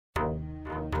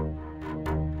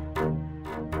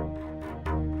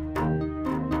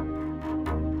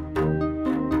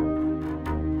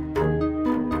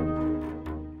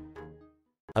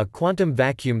A quantum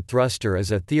vacuum thruster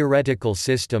is a theoretical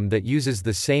system that uses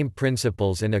the same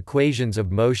principles and equations of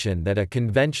motion that a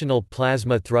conventional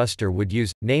plasma thruster would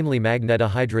use, namely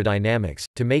magnetohydrodynamics,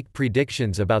 to make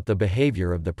predictions about the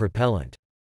behavior of the propellant.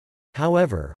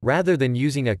 However, rather than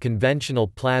using a conventional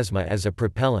plasma as a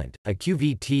propellant, a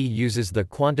QVT uses the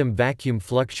quantum vacuum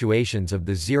fluctuations of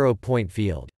the zero-point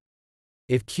field.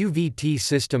 If QVT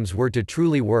systems were to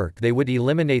truly work, they would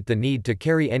eliminate the need to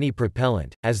carry any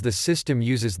propellant, as the system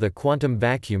uses the quantum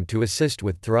vacuum to assist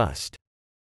with thrust.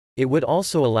 It would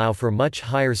also allow for much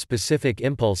higher specific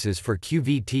impulses for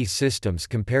QVT systems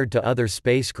compared to other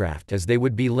spacecraft, as they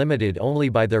would be limited only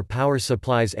by their power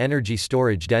supply's energy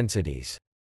storage densities.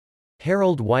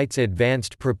 Harold White's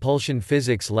Advanced Propulsion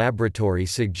Physics Laboratory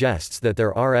suggests that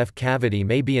their RF cavity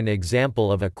may be an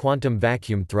example of a quantum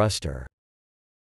vacuum thruster.